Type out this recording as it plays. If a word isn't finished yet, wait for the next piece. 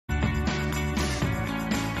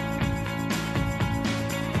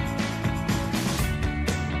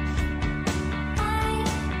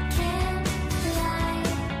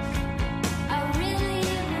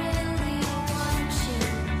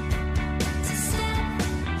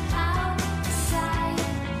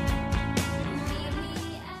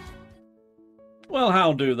Well,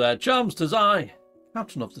 how do there, chums? 'Tis I,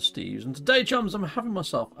 Captain of the Steves, and today, chums, I'm having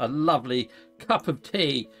myself a lovely cup of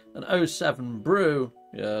tea, an '07 brew.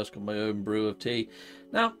 Yes, got my own brew of tea.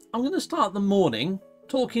 Now, I'm going to start the morning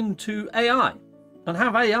talking to AI, and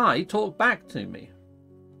have AI talk back to me.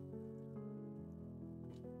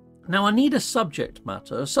 Now, I need a subject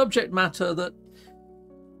matter that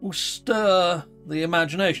will stir the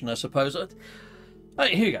imagination, I suppose.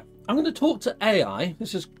 Right, here you go. I'm going to talk to AI.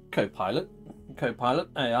 This is Copilot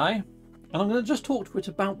AI, and I'm going to just talk to it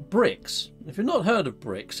about BRICS. If you've not heard of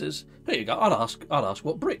BRICS, here you go. I'd ask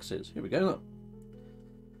what BRICS is. Here we go. Look.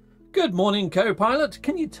 Good morning, Copilot.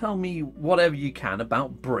 Can you tell me whatever you can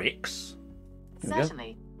about BRICS?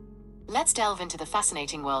 Certainly. Let's delve into the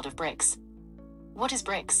fascinating world of BRICS. What is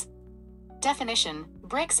BRICS? Definition: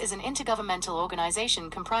 BRICS is an intergovernmental organization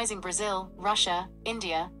comprising Brazil, Russia,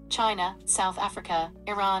 India, China, South Africa,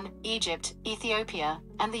 Iran, Egypt, Ethiopia,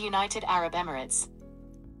 and the United Arab Emirates.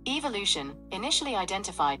 Evolution: initially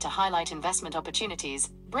identified to highlight investment opportunities,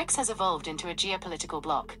 BRICS has evolved into a geopolitical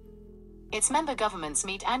bloc. Its member governments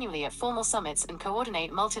meet annually at formal summits and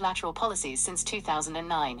coordinate multilateral policies since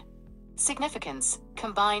 2009. Significance: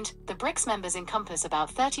 combined, the BRICS members encompass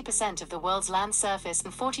about 30% of the world's land surface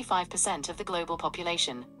and 45% of the global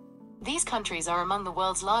population. These countries are among the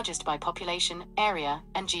world's largest by population, area,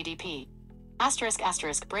 and GDP. ***BRICS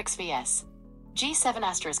vs.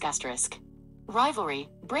 G7 ***. Rivalry: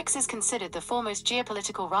 BRICS is considered the foremost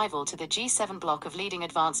geopolitical rival to the G7 bloc of leading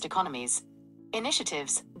advanced economies.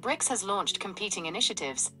 Initiatives: BRICS has launched competing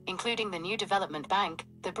initiatives, including the New Development Bank,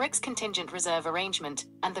 the BRICS Contingent Reserve Arrangement,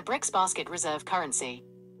 and the BRICS Basket Reserve Currency.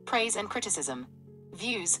 Praise and criticism.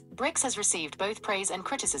 Views: BRICS has received both praise and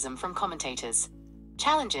criticism from commentators.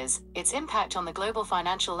 Challenges: its impact on the global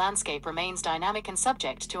financial landscape remains dynamic and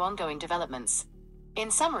subject to ongoing developments. In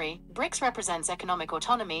summary, BRICS represents economic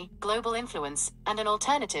autonomy, global influence, and an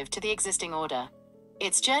alternative to the existing order.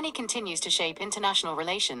 Its journey continues to shape international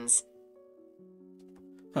relations.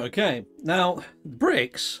 Okay, now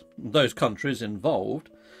BRICS, those countries involved,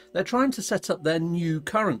 they're trying to set up their new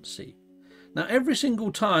currency. Now, every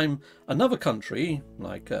single time another country,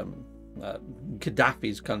 like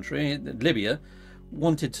Gaddafi's country, Libya,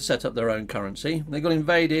 wanted to set up their own currency, they got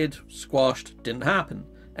invaded, squashed, didn't happen.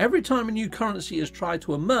 Every time a new currency has tried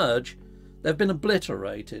to emerge, they've been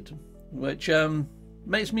obliterated, which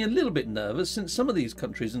makes me a little bit nervous, since some of these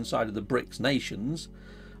countries inside of the BRICS nations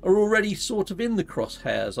are already sort of in the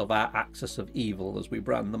crosshairs of our axis of evil, as we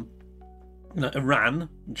brand them. You know, Iran,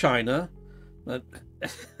 China,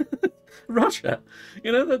 Russia,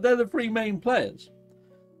 you know, they're the three main players.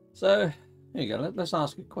 So, here you go, let's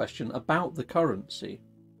ask a question about the currency.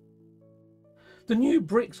 The new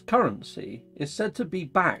BRICS currency is said to be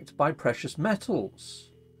backed by precious metals.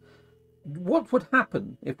 What would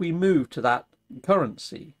happen if we moved to that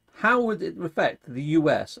currency? How would it affect the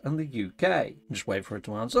US and the UK? Just wait for it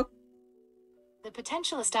to answer. The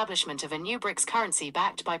potential establishment of a new BRICS currency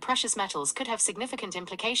backed by precious metals could have significant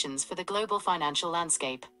implications for the global financial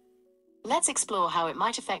landscape. Let's explore how it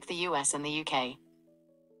might affect the US and the UK.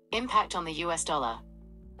 Impact on the US dollar.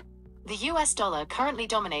 The US dollar currently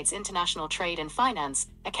dominates international trade and finance,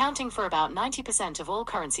 accounting for about 90% of all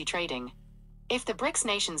currency trading. If the BRICS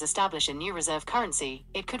nations establish a new reserve currency,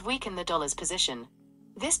 it could weaken the dollar's position.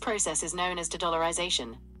 This process is known as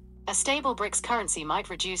de-dollarization. A stable BRICS currency might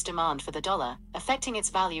reduce demand for the dollar, affecting its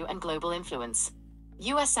value and global influence.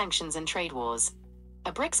 US sanctions and trade wars.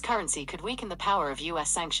 A BRICS currency could weaken the power of US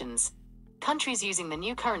sanctions. Countries using the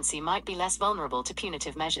new currency might be less vulnerable to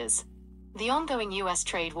punitive measures. The ongoing US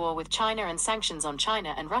trade war with China and sanctions on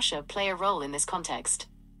China and Russia play a role in this context.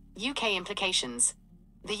 UK implications.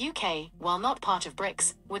 The UK, while not part of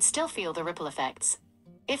BRICS, would still feel the ripple effects.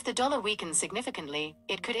 If the dollar weakens significantly,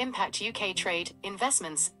 it could impact UK trade,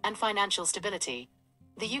 investments, and financial stability.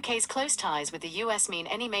 The UK's close ties with the US mean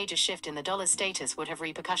any major shift in the dollar's status would have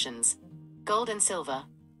repercussions. Gold and silver.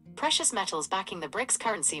 Precious metals backing the BRICS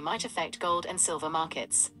currency might affect gold and silver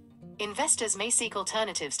markets. Investors may seek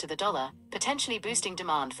alternatives to the dollar, potentially boosting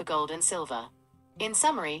demand for gold and silver. In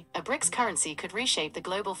summary, a BRICS currency could reshape the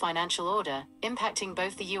global financial order, impacting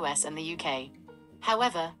both the US and the UK.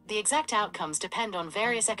 However, the exact outcomes depend on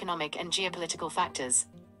various economic and geopolitical factors.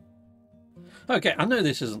 Okay, I know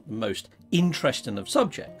this isn't the most interesting of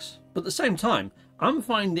subjects, but at the same time, I'm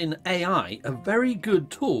finding AI a very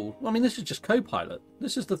good tool. I mean, this is just Copilot.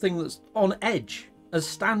 This is the thing that's on edge as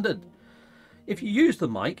standard. If you use the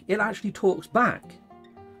mic, it actually talks back.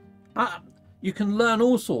 You can learn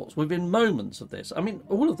all sorts within moments of this. I mean,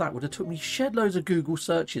 all of that would have took me shed loads of Google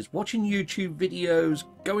searches, watching YouTube videos,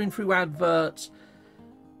 going through adverts.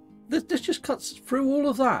 This just cuts through all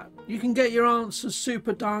of that. you can get your answers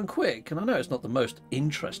super darn quick. And I know it's not the most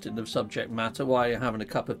interesting of subject matter while you're having a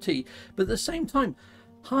cup of tea, but at the same time,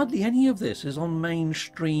 hardly any of this is on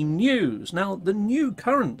mainstream news. Now, the new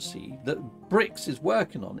currency that BRICS is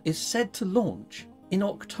working on is said to launch in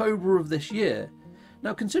October of this year.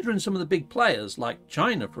 Now, considering some of the big players like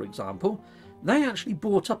China, for example, they actually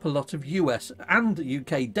bought up a lot of US and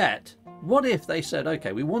UK debt. What if they said,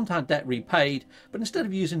 okay, we want our debt repaid, but instead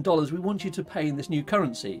of using dollars, we want you to pay in this new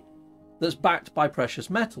currency that's backed by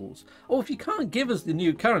precious metals? Or if you can't give us the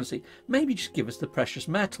new currency, maybe just give us the precious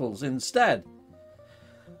metals instead.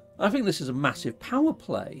 I think this is a massive power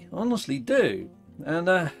play, honestly do.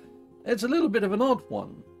 And it's a little bit of an odd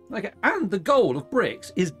one. Okay, and the goal of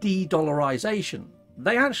BRICS is de-dollarization.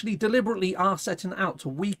 They actually deliberately are setting out to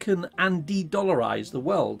weaken and de-dollarize the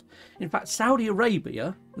world. In fact, Saudi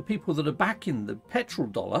Arabia, the people that are backing the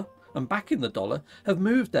petrodollar and backing the dollar, have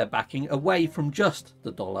moved their backing away from just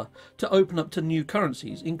the dollar to open up to new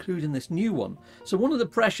currencies, including this new one. So one of the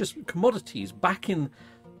precious commodities backing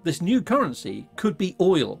this new currency could be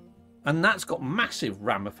oil, and that's got massive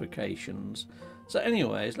ramifications. So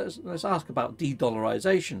anyways, let's ask about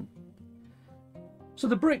de-dollarization. So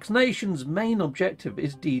the BRICS nations' main objective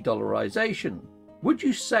is de-dollarization. Would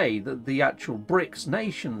you say that the actual BRICS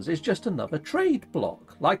nations is just another trade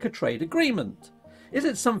bloc, like a trade agreement? Is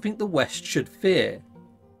it something the West should fear?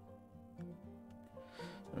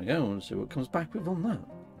 There we go, and see what comes back with on that.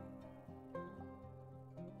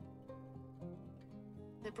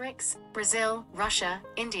 The BRICS, Brazil, Russia,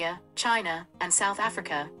 India, China, and South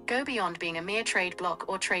Africa, go beyond being a mere trade bloc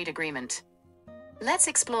or trade agreement. Let's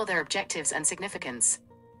explore their objectives and significance.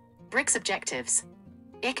 BRICS objectives.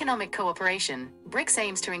 Economic cooperation. BRICS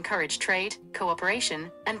aims to encourage trade,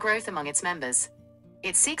 cooperation, and growth among its members.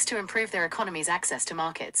 It seeks to improve their economy's access to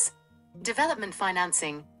markets. Development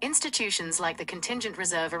financing. Institutions like the Contingent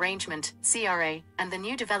Reserve Arrangement, CRA, and the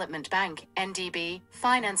New Development Bank, NDB,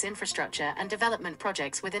 finance infrastructure and development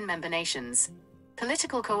projects within member nations.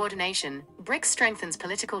 Political coordination. BRICS strengthens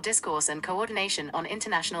political discourse and coordination on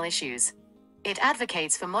international issues. It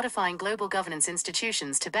advocates for modifying global governance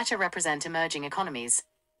institutions to better represent emerging economies.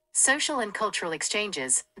 Social and cultural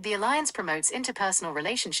exchanges. The alliance promotes interpersonal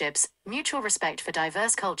relationships, mutual respect for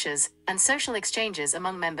diverse cultures, and social exchanges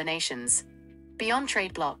among member nations. Beyond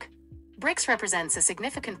trade bloc. BRICS represents a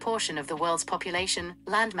significant portion of the world's population,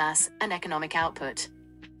 landmass, and economic output.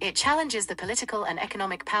 It challenges the political and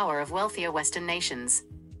economic power of wealthier Western nations.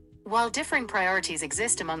 While differing priorities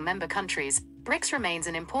exist among member countries, BRICS remains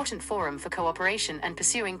an important forum for cooperation and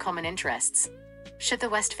pursuing common interests. Should the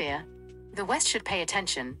West fear? The West should pay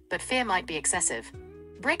attention, but fear might be excessive.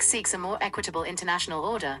 BRICS seeks a more equitable international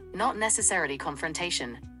order, not necessarily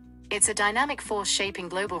confrontation. It's a dynamic force shaping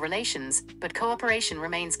global relations, but cooperation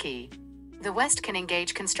remains key. The West can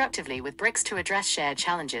engage constructively with BRICS to address shared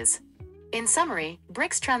challenges. In summary,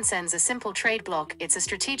 BRICS transcends a simple trade bloc. It's a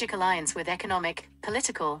strategic alliance with economic,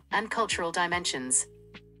 political, and cultural dimensions.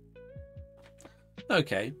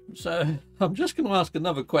 Okay, so I'm just going to ask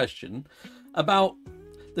another question about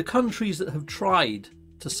the countries that have tried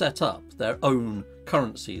to set up their own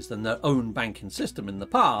currencies and their own banking system in the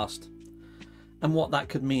past, and what that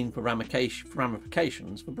could mean for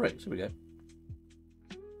ramifications for BRICS. Here we go.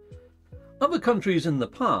 Other countries in the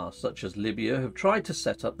past, such as Libya, have tried to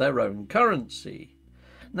set up their own currency.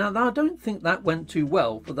 Now, I don't think that went too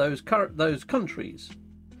well for those countries.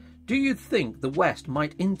 Do you think the West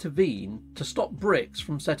might intervene to stop BRICS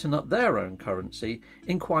from setting up their own currency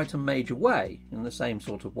in quite a major way, in the same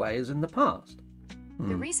sort of way as in the past?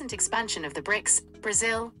 The recent expansion of the BRICS,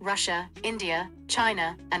 Brazil, Russia, India,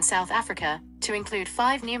 China, and South Africa, to include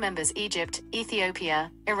 5 new members: Egypt, Ethiopia,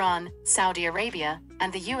 Iran, Saudi Arabia,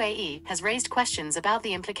 and the UAE, has raised questions about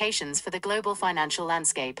the implications for the global financial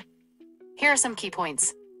landscape. Here are some key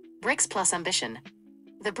points. BRICS plus ambition.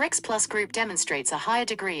 The BRICS Plus group demonstrates a higher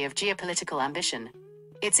degree of geopolitical ambition.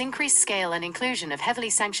 Its increased scale and inclusion of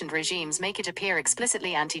heavily sanctioned regimes make it appear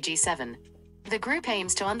explicitly anti-G7. The group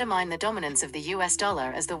aims to undermine the dominance of the US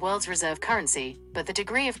dollar as the world's reserve currency, but the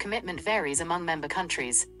degree of commitment varies among member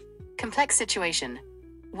countries. Complex situation.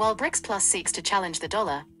 While BRICS Plus seeks to challenge the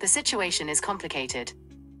dollar, the situation is complicated.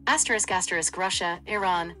 Russia,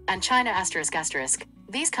 Iran, and China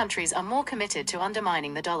these countries are more committed to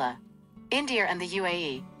undermining the dollar. India and the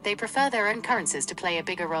UAE, they prefer their own currencies to play a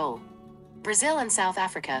bigger role. Brazil and South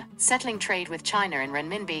Africa, settling trade with China in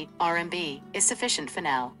renminbi, RMB, is sufficient for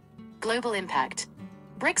now. Global impact.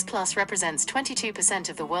 BRICS Plus represents 22%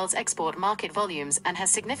 of the world's export market volumes and has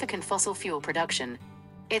significant fossil fuel production.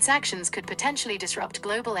 Its actions could potentially disrupt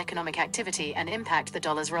global economic activity and impact the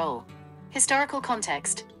dollar's role. Historical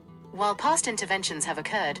context. While past interventions have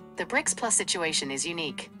occurred, the BRICS Plus situation is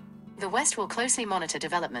unique. The West will closely monitor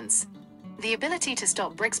developments. The ability to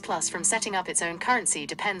stop BRICS Plus from setting up its own currency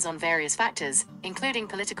depends on various factors, including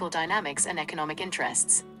political dynamics and economic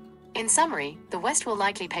interests. In summary, the West will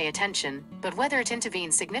likely pay attention, but whether it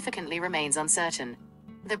intervenes significantly remains uncertain.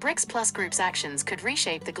 The BRICS Plus group's actions could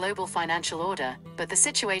reshape the global financial order, but the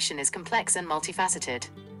situation is complex and multifaceted.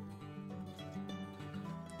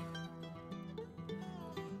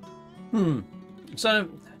 So,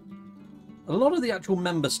 a lot of the actual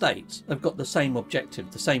member states have got the same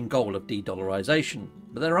objective, the same goal of de-dollarization.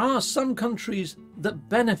 But there are some countries that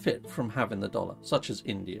benefit from having the dollar, such as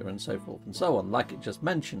India and so forth and so on, like it just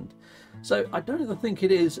mentioned. So I don't even think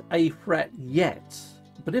it is a threat yet.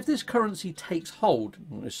 But if this currency takes hold,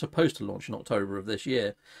 it's supposed to launch in October of this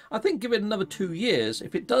year, I think give it another 2 years,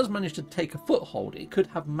 if it does manage to take a foothold, it could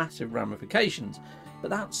have massive ramifications.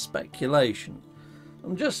 But that's speculation.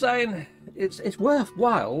 I'm just saying it's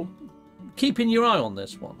worthwhile keeping your eye on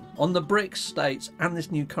this one, on the BRICS states and this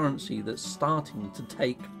new currency that's starting to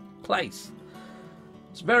take place.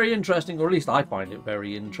 It's very interesting, or at least I find it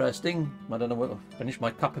very interesting. I don't know whether I finished my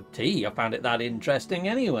cup of tea. I found it that interesting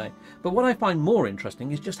anyway. But what I find more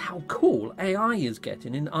interesting is just how cool AI is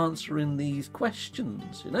getting in answering these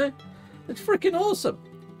questions, you know? It's freaking awesome.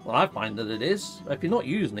 Well, I find that it is. If you're not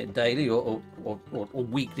using it daily or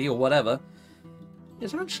weekly or whatever,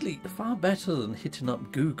 it's actually far better than hitting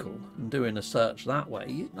up Google and doing a search that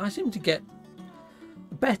way. I seem to get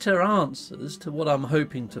better answers to what I'm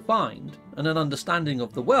hoping to find and an understanding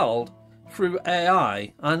of the world through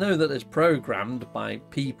AI. I know that it's programmed by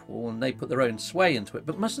people and they put their own sway into it,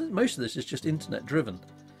 but most of this is just internet driven.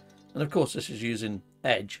 And of course this is using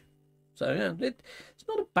Edge. So yeah, it's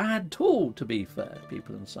not a bad tool, to be fair,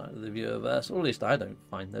 people inside of the viewerverse, or at least I don't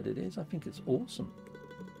find that it is. I think it's awesome.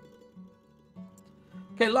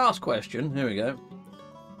 Okay, last question. Here we go.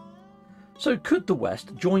 So could the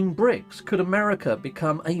West join BRICS? Could America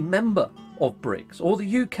become a member of BRICS? Or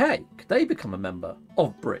the UK? Could they become a member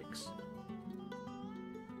of BRICS?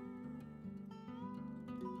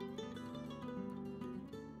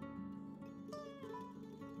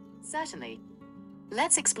 Certainly.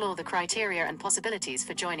 Let's explore the criteria and possibilities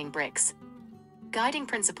for joining BRICS. Guiding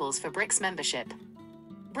principles for BRICS membership.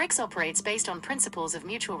 BRICS operates based on principles of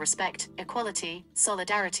mutual respect, equality,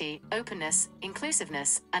 solidarity, openness,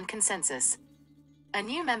 inclusiveness, and consensus. A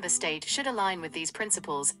new member state should align with these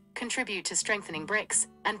principles, contribute to strengthening BRICS,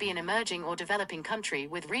 and be an emerging or developing country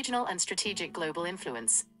with regional and strategic global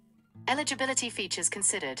influence. Eligibility features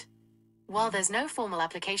considered. While there's no formal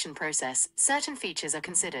application process, certain features are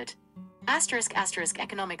considered.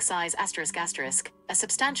 Economic size a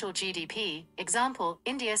substantial GDP. Example,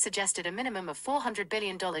 India suggested a minimum of $400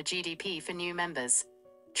 billion GDP for new members.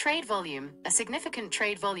 Trade volume, a significant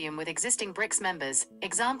trade volume with existing BRICS members.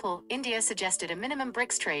 Example, India suggested a minimum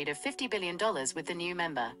BRICS trade of $50 billion with the new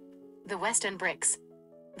member. The West and BRICS.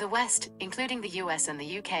 The West, including the US and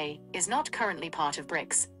the UK, is not currently part of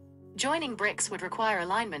BRICS. Joining BRICS would require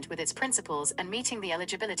alignment with its principles and meeting the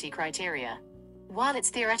eligibility criteria. While it's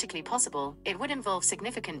theoretically possible, it would involve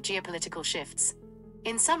significant geopolitical shifts.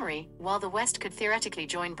 In summary, while the West could theoretically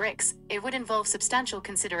join BRICS, it would involve substantial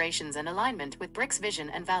considerations and alignment with BRICS vision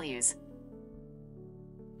and values.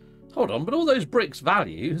 Hold on, but all those BRICS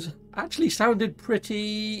values actually sounded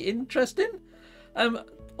pretty interesting.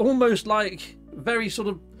 Almost like very sort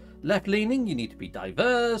of left-leaning. You need to be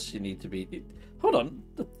diverse, you need to be... Hold on,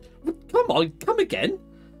 come again.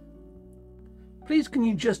 Please can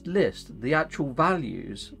you just list the actual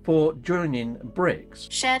values for joining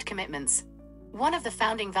BRICS? Shared commitments. One of the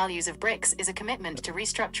founding values of BRICS is a commitment to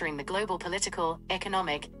restructuring the global political,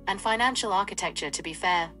 economic, and financial architecture to be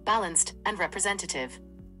fair, balanced, and representative.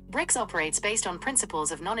 BRICS operates based on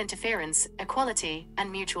principles of non-interference, equality,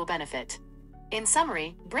 and mutual benefit. In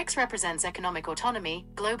summary, BRICS represents economic autonomy,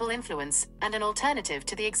 global influence, and an alternative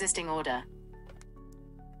to the existing order.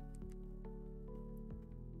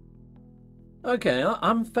 Okay,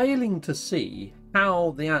 I'm failing to see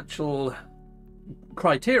how the actual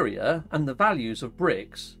criteria and the values of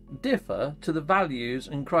BRICS differ to the values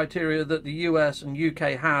and criteria that the US and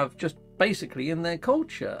UK have just basically in their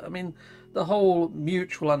culture. I mean, the whole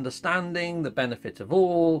mutual understanding, the benefit of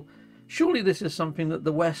all, surely this is something that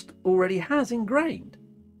the West already has ingrained.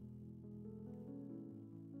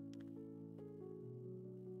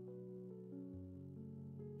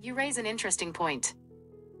 You raise an interesting point.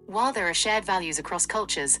 While there are shared values across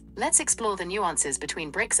cultures, let's explore the nuances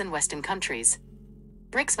between BRICS and Western countries.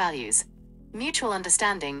 BRICS values. Mutual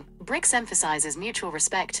understanding. BRICS emphasizes mutual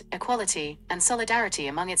respect, equality, and solidarity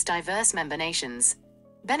among its diverse member nations.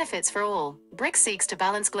 Benefits for all. BRICS seeks to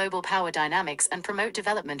balance global power dynamics and promote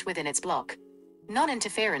development within its bloc.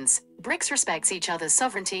 Non-interference. BRICS respects each other's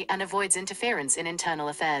sovereignty and avoids interference in internal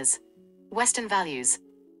affairs. Western values.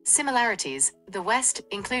 Similarities. The West,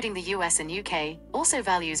 including the US and UK, also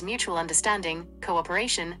values mutual understanding,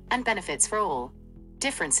 cooperation, and benefits for all.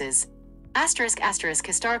 Differences.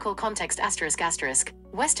 Historical context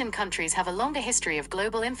Western countries have a longer history of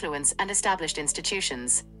global influence and established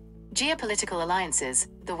institutions. Geopolitical alliances.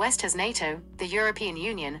 The West has NATO, the European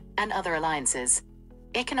Union, and other alliances.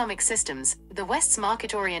 Economic systems. The West's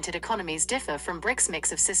market-oriented economies differ from BRICS'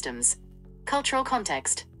 mix of systems. Cultural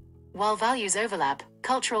context. While values overlap,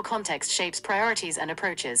 cultural context shapes priorities and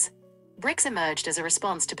approaches. BRICS emerged as a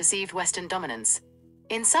response to perceived Western dominance.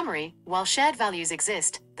 In summary, while shared values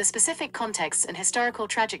exist, the specific contexts and historical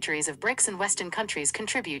trajectories of BRICS and Western countries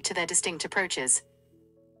contribute to their distinct approaches.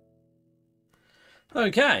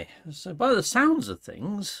 Okay, so by the sounds of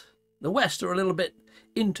things, the West are a little bit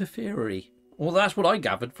interfery. Well, that's what I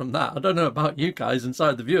gathered from that. I don't know about you guys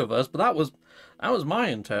inside the Viewerverse, but that was my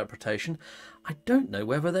interpretation. I don't know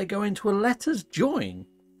whether they're going to let us join.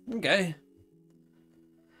 Okay.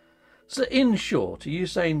 So in short, are you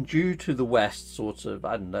saying due to the West's sort of,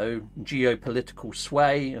 I don't know, geopolitical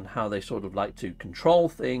sway and how they sort of like to control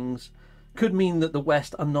things, could mean that the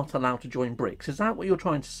West are not allowed to join BRICS? Is that what you're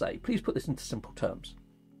trying to say? Please put this into simple terms.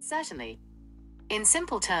 Certainly. In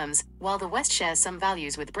simple terms, while the West shares some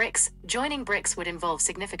values with BRICS, joining BRICS would involve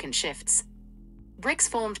significant shifts. BRICS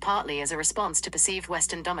formed partly as a response to perceived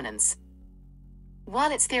Western dominance.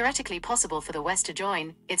 While it's theoretically possible for the West to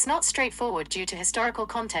join, it's not straightforward due to historical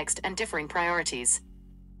context and differing priorities.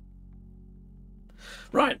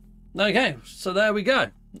 Right. Okay, so there we go.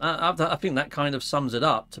 I think that kind of sums it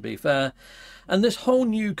up, to be fair. And this whole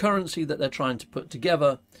new currency that they're trying to put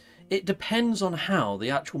together, it depends on how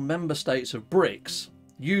the actual member states of BRICS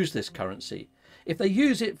use this currency. If they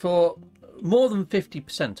use it for more than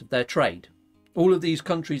 50% of their trade, all of these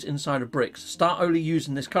countries inside of BRICS start only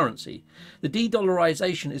using this currency, the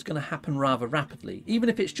de-dollarization is going to happen rather rapidly, even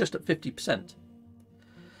if it's just at 50%.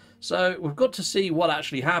 So we've got to see what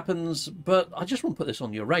actually happens, but I just want to put this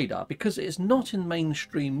on your radar because it's not in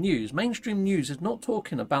mainstream news. Mainstream news is not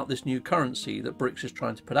talking about this new currency that BRICS is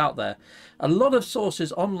trying to put out there. A lot of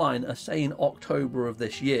sources online are saying October of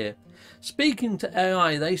this year. Speaking to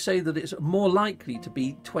AI, they say that it's more likely to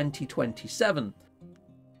be 2027.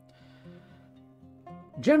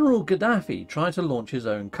 General Gaddafi tried to launch his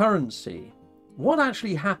own currency. What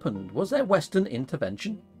actually happened? Was there Western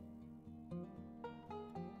intervention?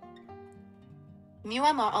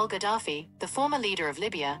 Muammar al-Gaddafi, the former leader of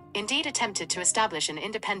Libya, indeed attempted to establish an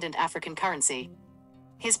independent African currency.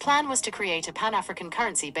 His plan was to create a Pan-African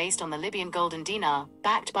currency based on the Libyan golden dinar,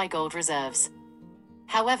 backed by gold reserves.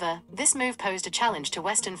 However, this move posed a challenge to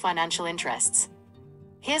Western financial interests.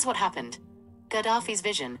 Here's what happened. Gaddafi's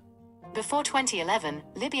vision. Before 2011,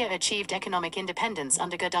 Libya achieved economic independence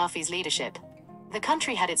under Gaddafi's leadership. The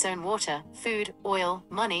country had its own water, food, oil,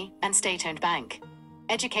 money, and state-owned bank.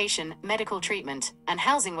 Education, medical treatment, and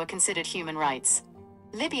housing were considered human rights.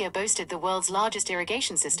 Libya boasted the world's largest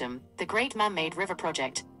irrigation system, the Great Man-Made River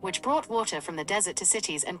Project, which brought water from the desert to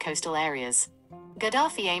cities and coastal areas.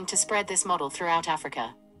 Gaddafi aimed to spread this model throughout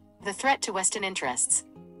Africa. The threat to Western interests.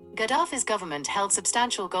 Gaddafi's government held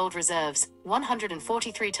substantial gold reserves,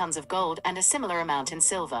 143 tons of gold and a similar amount in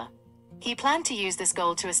silver. He planned to use this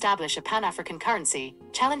gold to establish a Pan-African currency,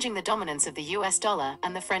 challenging the dominance of the US dollar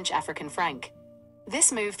and the French African franc.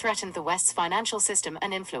 This move threatened the West's financial system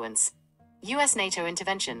and influence. US NATO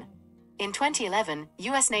intervention. In 2011,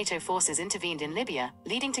 US NATO forces intervened in Libya,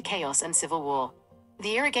 leading to chaos and civil war.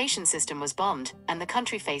 The irrigation system was bombed, and the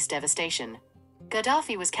country faced devastation.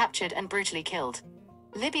 Gaddafi was captured and brutally killed.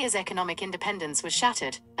 Libya's economic independence was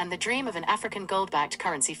shattered, and the dream of an African gold-backed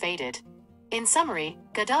currency faded. In summary,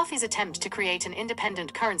 Gaddafi's attempt to create an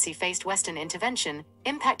independent currency faced Western intervention,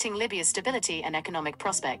 impacting Libya's stability and economic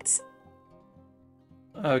prospects.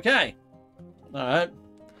 Okay. Alright.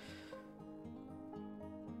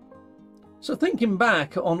 So thinking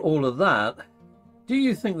back on all of that, do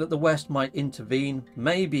you think that the West might intervene?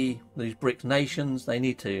 Maybe these BRICS nations, they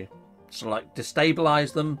need to sort of like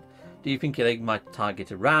destabilize them. Do you think they might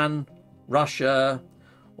target Iran, Russia,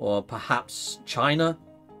 or perhaps China?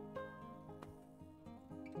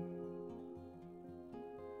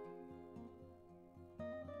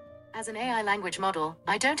 As an AI language model,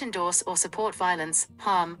 I don't endorse or support violence,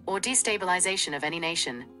 harm, or destabilization of any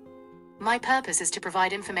nation. My purpose is to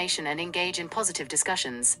provide information and engage in positive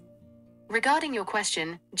discussions. Regarding your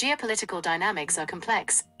question, geopolitical dynamics are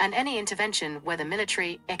complex, and any intervention, whether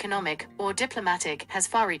military, economic, or diplomatic, has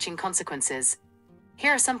far-reaching consequences.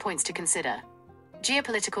 Here are some points to consider.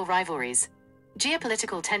 Geopolitical rivalries.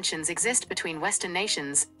 Geopolitical tensions exist between Western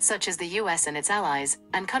nations, such as the US and its allies,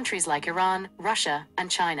 and countries like Iran, Russia, and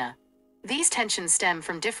China. These tensions stem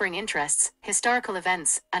from differing interests, historical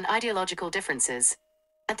events, and ideological differences.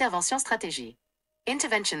 Intervention stratégie.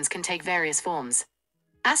 Interventions can take various forms.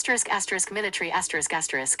 Military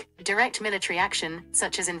direct military action,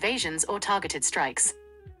 such as invasions or targeted strikes.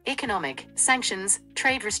 Economic, sanctions,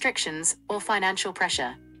 trade restrictions, or financial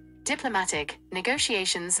pressure. Diplomatic,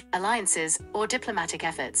 negotiations, alliances, or diplomatic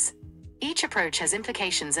efforts. Each approach has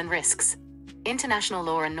implications and risks. International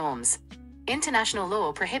law and norms. International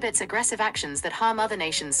law prohibits aggressive actions that harm other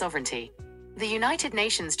nations' sovereignty. The United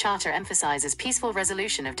Nations Charter emphasizes peaceful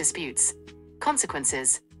resolution of disputes.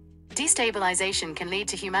 Consequences. Destabilization can lead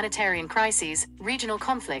to humanitarian crises, regional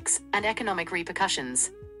conflicts, and economic repercussions.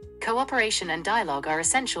 Cooperation and dialogue are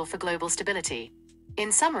essential for global stability.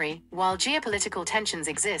 In summary, while geopolitical tensions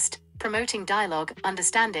exist, promoting dialogue,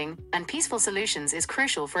 understanding, and peaceful solutions is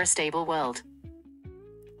crucial for a stable world.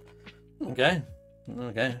 Okay.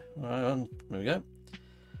 There we go.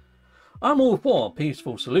 I'm all for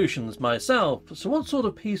peaceful solutions myself, so what sort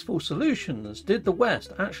of peaceful solutions did the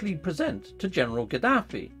West actually present to General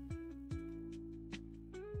Gaddafi?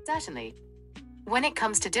 Certainly. When it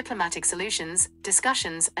comes to diplomatic solutions,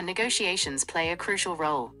 discussions and negotiations play a crucial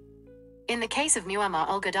role. In the case of Muammar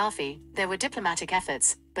al-Gaddafi, there were diplomatic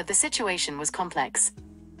efforts, but the situation was complex.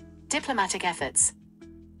 Diplomatic efforts.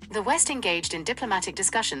 The West engaged in diplomatic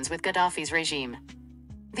discussions with Gaddafi's regime.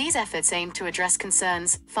 These efforts aimed to address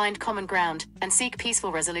concerns, find common ground, and seek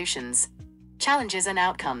peaceful resolutions. Challenges and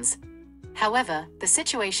outcomes. However, the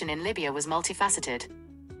situation in Libya was multifaceted.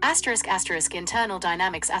 Internal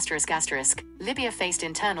dynamics Libya faced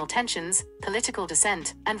internal tensions, political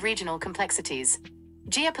dissent, and regional complexities.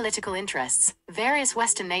 Geopolitical interests. Various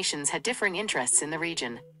Western nations had differing interests in the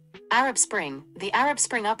region. Arab Spring. The Arab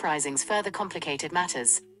Spring uprisings further complicated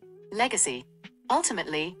matters. Legacy.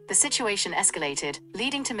 Ultimately, the situation escalated,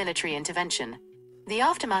 leading to military intervention. The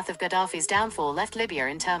aftermath of Gaddafi's downfall left Libya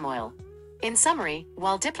in turmoil. In summary,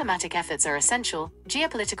 while diplomatic efforts are essential,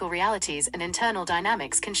 geopolitical realities and internal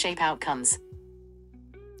dynamics can shape outcomes.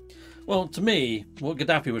 Well, to me, what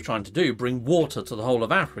Gaddafi was trying to do, bring water to the whole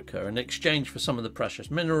of Africa in exchange for some of the precious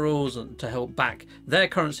minerals and to help back their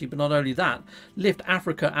currency, but not only that, lift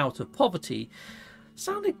Africa out of poverty,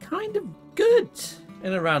 sounded kind of good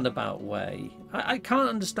in a roundabout way. I can't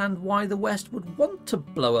understand why the West would want to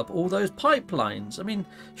blow up all those pipelines. I mean,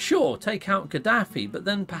 sure, take out Gaddafi, but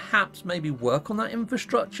then perhaps maybe work on that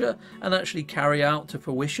infrastructure and actually carry out to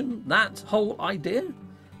fruition that whole idea.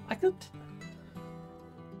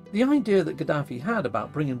 The idea that Gaddafi had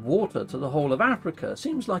about bringing water to the whole of Africa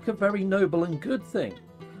seems like a very noble and good thing.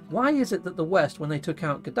 Why is it that the West, when they took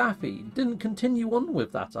out Gaddafi, didn't continue on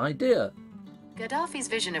with that idea? Gaddafi's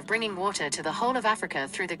vision of bringing water to the whole of Africa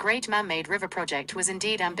through the Great Man-Made River Project was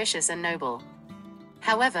indeed ambitious and noble.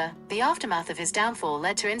 However, the aftermath of his downfall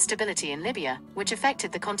led to instability in Libya, which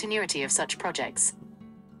affected the continuity of such projects.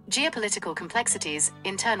 Geopolitical complexities,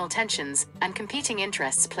 internal tensions, and competing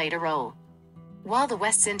interests played a role. While the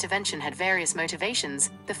West's intervention had various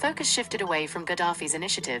motivations, the focus shifted away from Gaddafi's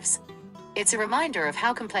initiatives. It's a reminder of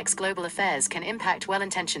how complex global affairs can impact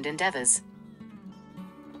well-intentioned endeavors.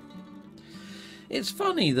 It's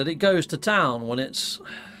funny that it goes to town when it's...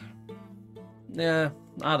 Yeah,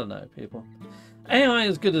 I don't know, people. AI,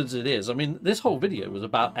 as good as it is, I mean, this whole video was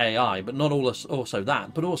about AI, but not also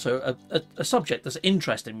that, but also a subject that's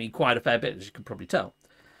interested me quite a fair bit, as you can probably tell.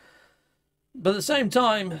 But at the same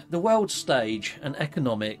time, the world stage and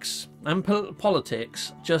economics and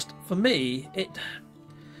politics, just, for me, it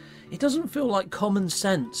doesn't feel like common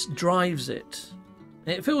sense drives it.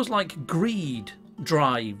 It feels like greed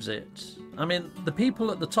drives it. I mean, the people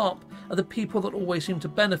at the top are the people that always seem to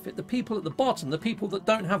benefit. The people at the bottom, the people that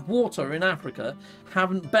don't have water in Africa,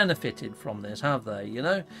 haven't benefited from this, have they? You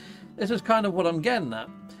know, this is kind of what I'm getting at.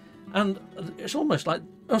 And it's almost like,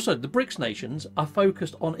 also, the BRICS nations are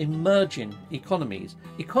focused on emerging economies.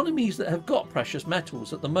 Economies that have got precious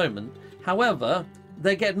metals at the moment. However,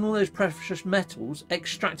 they're getting all those precious metals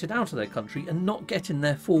extracted out of their country and not getting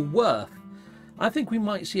their full worth. I think we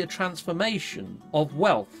might see a transformation of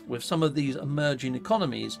wealth with some of these emerging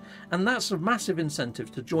economies, and that's a massive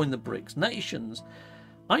incentive to join the BRICS nations.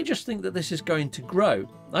 I just think that this is going to grow.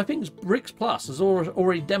 I think BRICS Plus has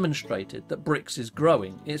already demonstrated that BRICS is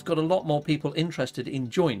growing. It's got a lot more people interested in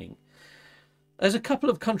joining. There's a couple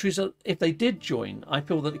of countries that, if they did join, I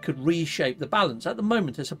feel that it could reshape the balance. At the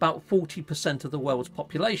moment, it's about 40% of the world's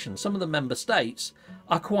population. Some of the member states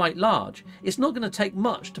are quite large. It's not going to take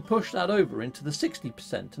much to push that over into the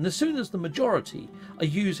 60%. And as soon as the majority are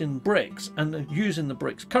using BRICS and using the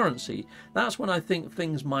BRICS currency, that's when I think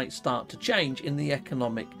things might start to change in the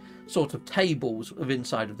economic sort of tables of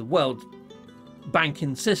inside of the world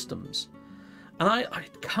banking systems. And I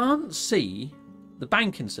can't see the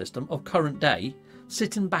banking system of current day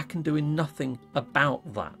sitting back and doing nothing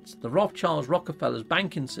about that. The Rothschilds, Rockefellers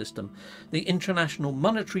banking system, the International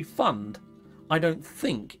Monetary Fund, I don't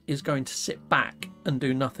think is going to sit back and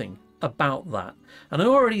do nothing about that. And I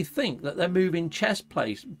already think that they're moving chess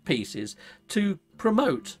pieces to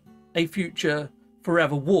promote a future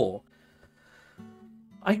forever war.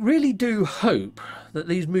 I really do hope that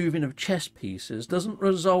these moving of chess pieces doesn't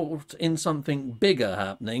result in something bigger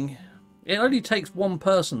happening. It only takes one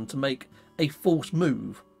person to make a false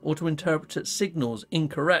move or to interpret signals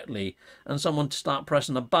incorrectly and someone to start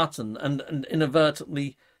pressing a button and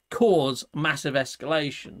inadvertently cause massive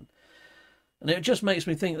escalation. And it just makes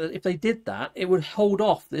me think that if they did that, it would hold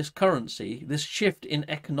off this currency, this shift in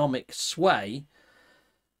economic sway.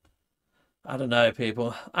 I don't know,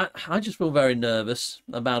 people. I just feel very nervous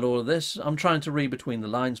about all of this. I'm trying to read between the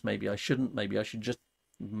lines. Maybe I shouldn't. Maybe I should just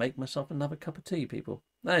make myself another cup of tea, people.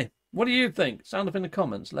 Hey, what do you think? Sound off in the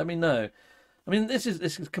comments. Let me know. I mean, this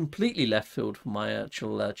is completely left field for my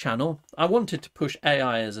actual channel. I wanted to push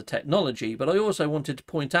AI as a technology, but I also wanted to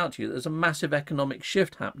point out to you that there's a massive economic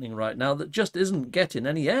shift happening right now that just isn't getting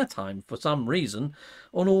any airtime for some reason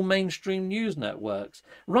on all mainstream news networks.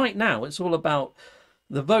 Right now, it's all about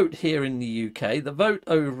the vote here in the UK, the vote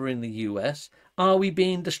over in the US. Are we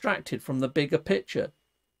being distracted from the bigger picture?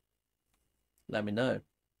 Let me know.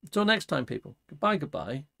 Until next time, people. Goodbye,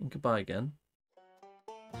 goodbye, and goodbye again.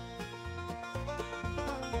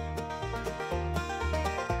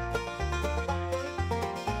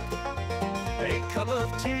 A cup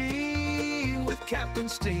of tea with Captain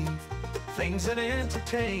Steve. Things that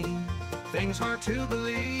entertain, things hard to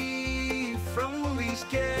believe. From movies,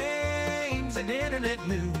 games, and internet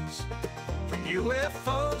news. From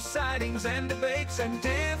UFO sightings and debates and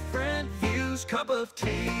different views. Cup of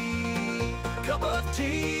tea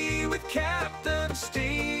with Captain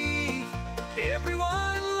Steve.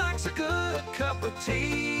 Everyone likes a good cup of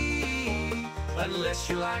tea. Unless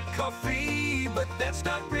you like coffee, but that's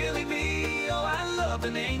not really me. Oh, I love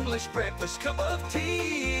an English breakfast cup of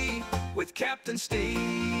tea with Captain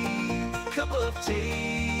Steve. Cup of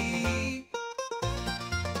tea.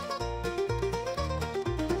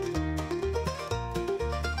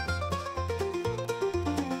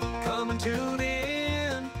 Come and tune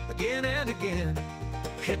in again and again.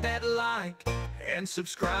 Hit that like and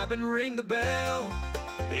subscribe and ring the bell.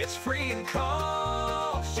 It's free and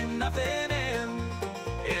costs you nothing and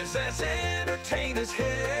is as entertaining as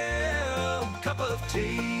hell. Cup of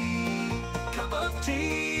tea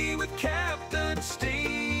with Captain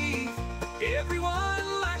Steve.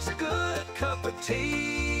 Everyone likes a good cup of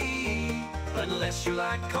tea. Unless you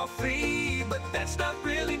like coffee, but that's not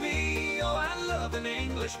really me. Oh, I love an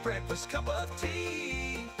English breakfast cup of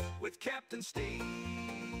tea with Captain Steve.